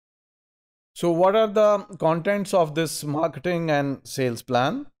So what are the contents of this marketing and sales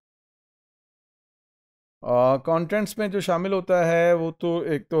plan? Contents में जो शामिल होता है वो तो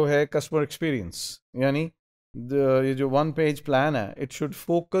एक तो है कस्टमर एक्सपीरियंस, यानी ये जो 1 पेज प्लान है, it should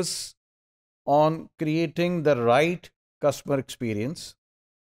focus on creating the right customer experience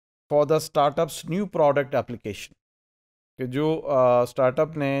for the startups new product application. कि जो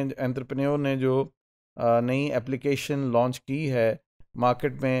स्टार्टअप ने, एंटरप्रेन्योर ने जो नई एप्लीकेशन लॉन्च की है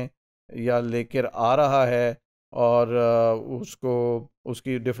मार्केट में या लेकर आ रहा है, और उसको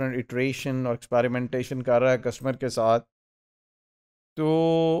उसकी डिफरेंट इटरेशन और एक्सपेरिमेंटेशन कर रहा है कस्टमर के साथ,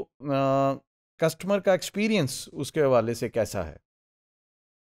 तो कस्टमर का एक्सपीरियंस उसके हवाले से कैसा है।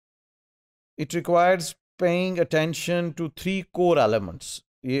 It requires paying attention to 3 core elements.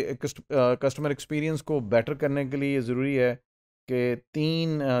 ये कस्टमर एक्सपीरियंस को बेटर करने के लिए ज़रूरी है कि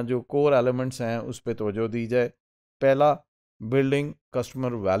 3 जो कोर एलिमेंट्स हैं उस पर तवज्जो दी जाए। पहला, बिल्डिंग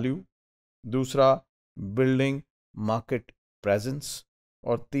कस्टमर वैल्यू। दूसरा, बिल्डिंग मार्केट प्रेजेंस।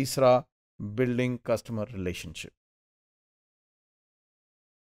 और तीसरा, building customer relationship.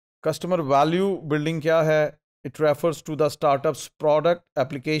 Customer value building क्या है? It refers to the startups product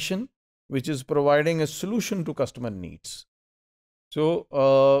application which is providing a solution to customer needs. So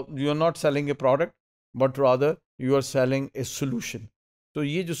you are not selling a product, but rather you are selling a solution. तो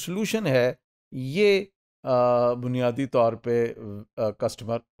ये जो solution है ये बुनियादी तौर पे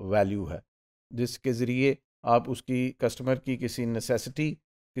कस्टमर वैल्यू है, जिसके ज़रिए आप उसकी कस्टमर की किसी नेसेसिटी,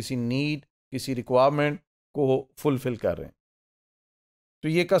 किसी नीड, किसी रिक्वायरमेंट को फुलफ़िल कर रहे हैं। तो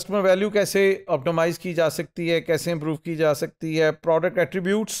ये कस्टमर वैल्यू कैसे ऑप्टिमाइज़ की जा सकती है, कैसे इम्प्रूव की जा सकती है? Product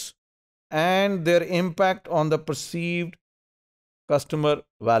attributes and their impact on the perceived customer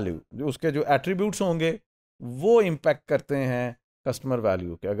value। जो उसके जो एट्रीब्यूट्स होंगे वो इम्पैक्ट करते हैं कस्टमर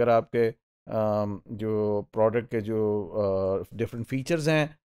वैल्यू के। अगर आपके जो प्रोडक्ट के जो डिफरेंट फीचर्स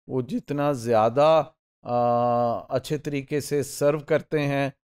हैं वो जितना ज़्यादा अच्छे तरीके से सर्व करते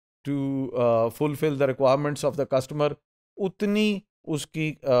हैं to fulfil the requirements of the customer, उतनी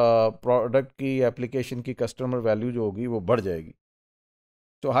उसकी प्रोडक्ट की, एप्लीकेशन की कस्टमर वैल्यू जो होगी वो बढ़ जाएगी।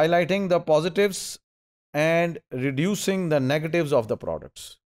 So highlighting the positives and reducing the negatives of the products।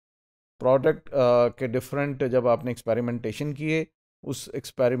 Product के डिफरेंट जब आपने एक्सपेरिमेंटेशन किए, उस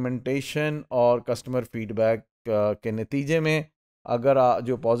एक्सपेरिमेंटेशन और कस्टमर फीडबैक के नतीजे में अगर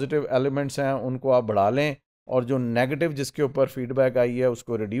जो पॉजिटिव एलिमेंट्स हैं उनको आप बढ़ा लें और जो नेगेटिव जिसके ऊपर फीडबैक आई है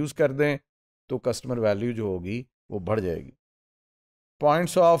उसको रिड्यूस कर दें, तो कस्टमर वैल्यू जो होगी वो बढ़ जाएगी।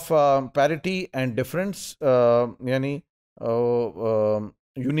 Points of parity and difference, यानी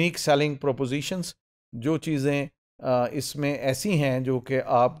यूनिक सेलिंग प्रोपोजिशंस। जो चीज़ें इसमें ऐसी हैं जो कि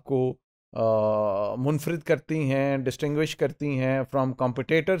आपको मुनफरिद करती हैं, डिस्टिंग्विश करती हैं from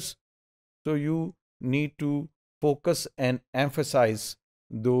competitors, so you need to focus and emphasize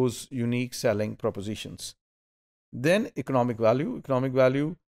those unique selling propositions। Then economic value। economic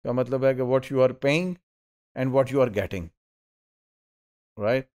value का मतलब है कि what you are paying and what you are getting,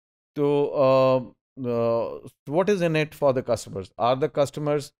 right? तो what is in it for the customers? Are the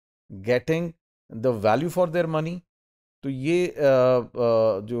customers getting the value for their money? तो ये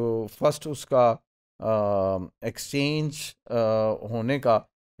जो first उसका exchange होने का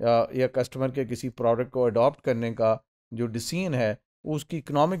या कस्टमर के किसी प्रोडक्ट को अडॉप्ट करने का जो डिसीजन है, उसकी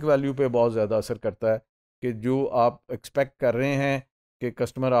इकोनॉमिक वैल्यू पे बहुत ज़्यादा असर करता है कि जो आप एक्सपेक्ट कर रहे हैं कि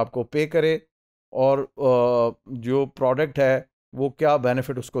कस्टमर आपको पे करे और जो प्रोडक्ट है वो क्या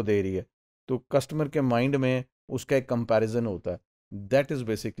बेनिफिट उसको दे रही है। तो कस्टमर के माइंड में उसका एक कंपैरिजन होता है। That is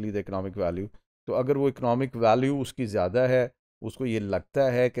basically the economic value. तो अगर वो इकोनॉमिक वैल्यू उसकी ज़्यादा है, उसको ये लगता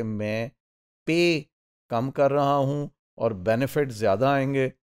है कि मैं पे कम कर रहा हूँ और बेनिफिट ज़्यादा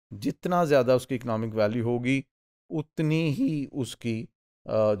आएंगे, जितना ज़्यादा उसकी इकोनॉमिक वैल्यू होगी उतनी ही उसकी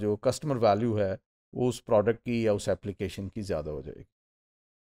जो कस्टमर वैल्यू है वो उस प्रोडक्ट की या उस एप्लीकेशन की ज़्यादा हो जाएगी।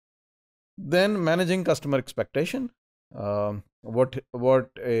 Then managing customer expectation.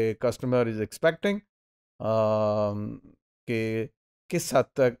 what a customer is expecting, कि किस हद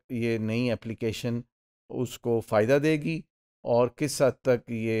तक ये नई एप्लीकेशन उसको फ़ायदा देगी और किस हद तक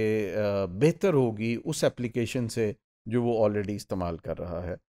ये बेहतर होगी उस एप्लीकेशन से जो वो ऑलरेडी इस्तेमाल कर रहा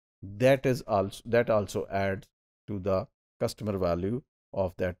है। that also adds to the customer value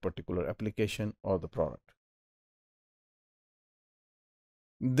of that particular application or the product।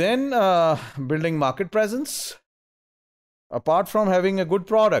 Then building market presence। Apart from having a good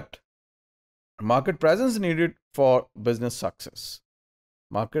product, market presence needed for business success।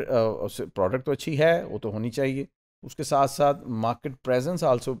 Market product तो अच्छी है, वो तो होनी चाहिए, उसके साथ साथ market presence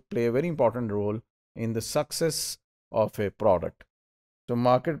also play a very important role in the success of A product. तो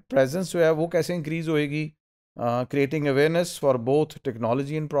मार्केट प्रेजेंस जो है वो कैसे इंक्रीज होएगी? Creating awareness for both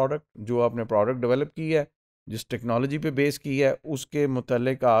technology and product, जो आपने प्रोडक्ट डेवलप की है, जिस टेक्नोलॉजी पे बेस की है, उसके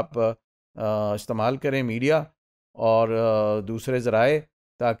मुतल्लिक आप इस्तेमाल करें मीडिया और दूसरे ज़राए,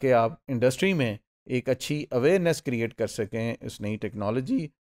 ताकि आप इंडस्ट्री में एक अच्छी अवेयरनेस क्रिएट कर सकें इस नई टेक्नोलॉजी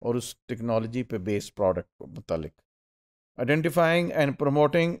और उस टेक्नोलॉजी पे बेस प्रोडक्ट को मुतल्लिक। Identifying and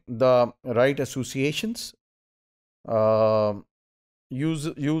promoting the right associations,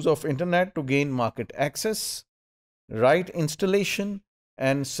 use of internet to gain market access, right installation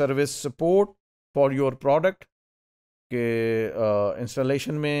and service support for your product के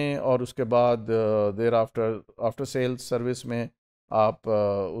इंस्टॉलेशन में और उसके बाद देर आफ्टर सेल्स सर्विस में आप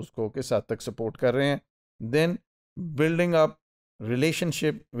उसको किस हद तक सपोर्ट कर रहे हैं। Then building up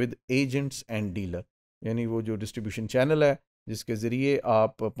relationship with agents and dealer, यानी वो जो डिस्ट्रीब्यूशन चैनल है जिसके ज़रिए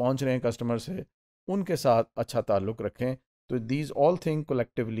आप पहुंच रहे हैं कस्टमर से, उनके साथ अच्छा ताल्लुक़ रखें। तो these all thing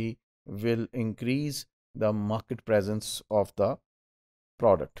collectively will increase the market presence of the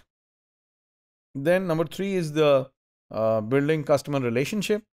product. Then number 3 is the building customer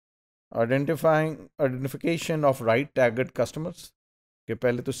relationship, identification of right target customers, कि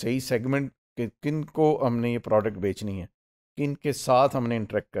पहले तो सही सेगमेंट कि किन को हमने ये प्रोडक्ट बेचनी है, किन के साथ हमने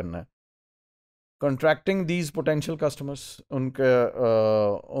इंटरेक्ट करना है। कॉन्ट्रैक्टिंग दीज पोटेंशियल कस्टमर्स,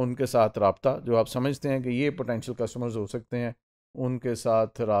 उनके साथ रब्ता, जो आप समझते हैं कि ये पोटेंशियल कस्टमर्स हो सकते हैं, उनके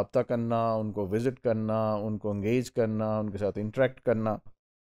साथ रब्ता करना, उनको विज़िट करना, उनको इंगेज करना, उनके साथ इंटरेक्ट करना।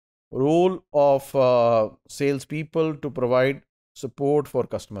 Role of sales people to provide support for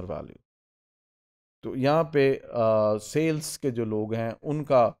customer value, तो यहाँ पे सेल्स के जो लोग हैं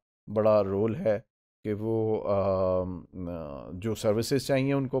उनका बड़ा रोल है कि वो जो सर्विसेज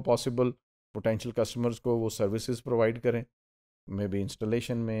चाहिए उनको पॉसिबल पोटेंशियल कस्टमर्स को वो सर्विसेज प्रोवाइड करें, मे बी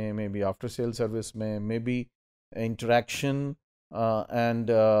इंस्टॉलेशन में, may be after sale service में, may be interaction and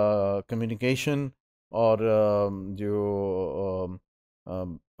communication, और जो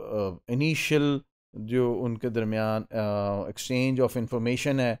इनिशियल जो उनके दरमियान एक्सचेंज ऑफ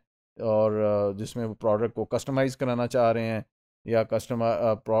इंफॉर्मेशन है, और जिसमें वो प्रोडक्ट को कस्टमाइज़ कराना चाह रहे हैं या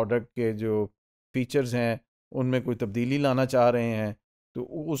कस्टमर प्रोडक्ट के जो फीचर्स हैं उनमें कोई तब्दीली लाना चाह रहे हैं, तो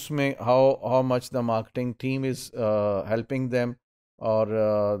उसमें how much the marketing team is helping them, और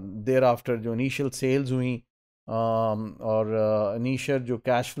देर आफ्टर जो इनिशियल सेल्स हुई और इनिशियल जो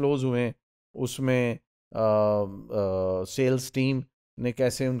कैश फ्लोज हुए उसमें सेल्स टीम ने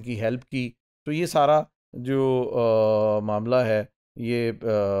कैसे उनकी हेल्प की। तो ये सारा जो मामला है ये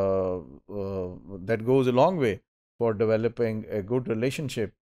that goes a long way for developing a good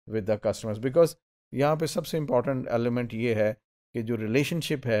relationship with the customers, because यहाँ पे सबसे इम्पॉर्टेंट एलिमेंट ये है कि जो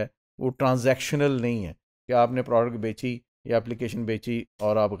रिलेशनशिप है वो ट्रांजैक्शनल नहीं है कि आपने प्रोडक्ट बेची या एप्लीकेशन बेची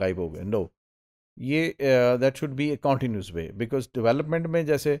और आप गायब हो गए। नो, ये that should be A continuous way, because development में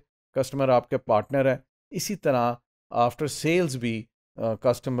जैसे कस्टमर आपके पार्टनर है, इसी तरह आफ्टर सेल्स भी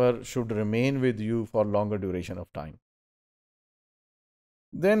customer should remain with you for longer duration of time.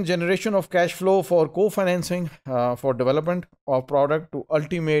 Then generation of cash flow for co-financing for development of product to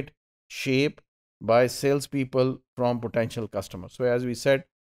ultimate shape by salespeople from potential customers. So as we said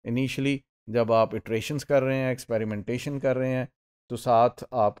initially, जब आप iterations कर रहे हैं, experimentation कर रहे हैं, तो साथ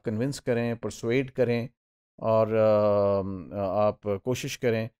आप convince करें, persuade करें, और आप कोशिश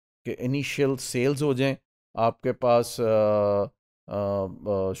करें कि initial sales हो जाएं, आपके पास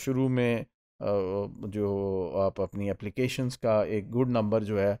शुरू में जो आप अपनी एप्लीकेशंस का एक गुड नंबर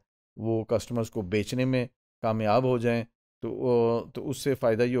जो है वो कस्टमर्स को बेचने में कामयाब हो जाएं, तो उससे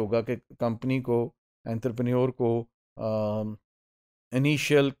फ़ायदा ये होगा कि कंपनी को, एंटरप्रेन्योर को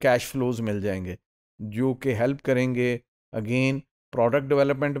इनिशियल कैश फ्लोज मिल जाएंगे जो कि हेल्प करेंगे अगेन प्रोडक्ट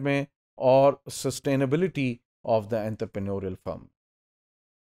डेवलपमेंट में और sustainability of the entrepreneurial firm.